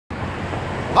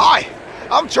Hi,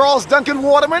 I'm Charles Duncan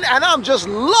Waterman, and I'm just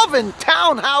loving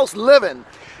townhouse living.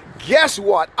 Guess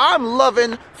what? I'm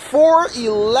loving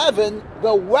 411 the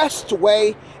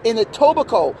Westway in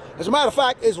Etobicoke. As a matter of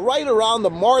fact, it's right around the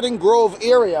Martin Grove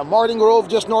area. Martin Grove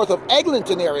just north of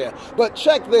Eglinton area. But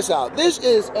check this out. This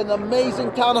is an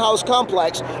amazing townhouse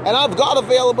complex, and I've got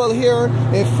available here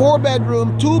a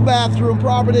 4-bedroom, 2-bathroom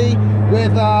property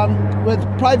with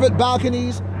private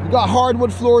balconies. You've got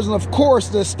hardwood floors and, of course,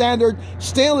 the standard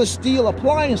stainless steel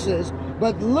appliances.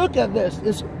 But look at this.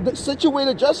 It's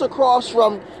situated just across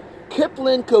from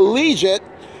Kipling Collegiate.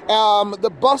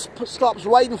 The bus stops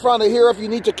right in front of here if you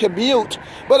need to commute.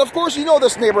 But of course, you know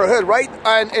this neighborhood, right?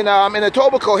 And in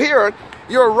Etobicoke here,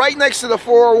 you're right next to the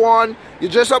 401.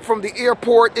 You're just up from the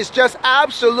airport. It's just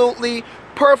absolutely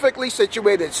perfectly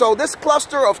situated. So this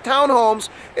cluster of townhomes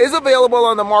is available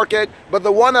on the market, but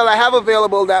the one that I have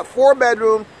available, that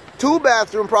 4-bedroom,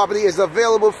 2-bathroom property, is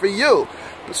available for you.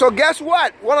 So guess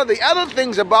what? One of the other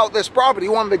things about this property,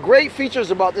 one of the great features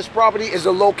about this property is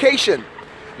the location.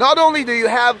 Not only do you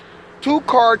have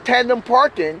 2-car tandem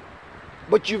parking,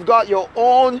 but you've got your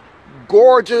own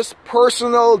gorgeous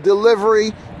personal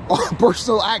delivery,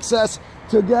 personal access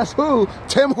to guess who?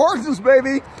 Tim Hortons,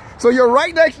 baby. So you're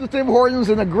right next to Tim Hortons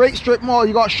in a great strip mall.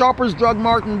 You got Shoppers Drug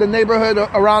Mart in the neighborhood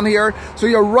around here. So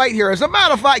you're right here. As a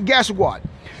matter of fact, guess what?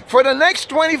 For the next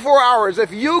 24 hours,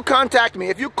 if you contact me,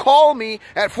 if you call me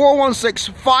at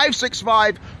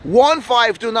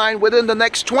 416-565-1529 within the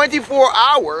next 24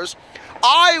 hours,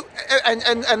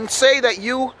 and say that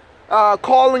you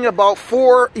calling about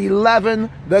 411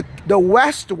 the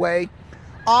Westway,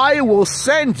 I will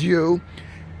send you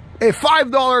a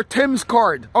 $5 Tim's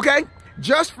card, okay?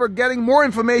 Just for getting more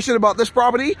information about this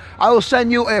property, I will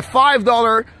send you a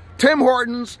 $5 Tim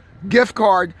Hortons gift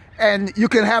card, and you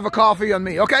can have a coffee on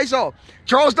me, okay? So,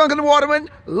 Charles Duncan Waterman,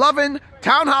 loving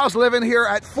townhouse living here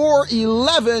at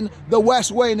 411 the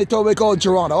Westway in Etobicoke,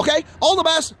 Toronto, okay? All the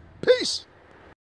best. Peace.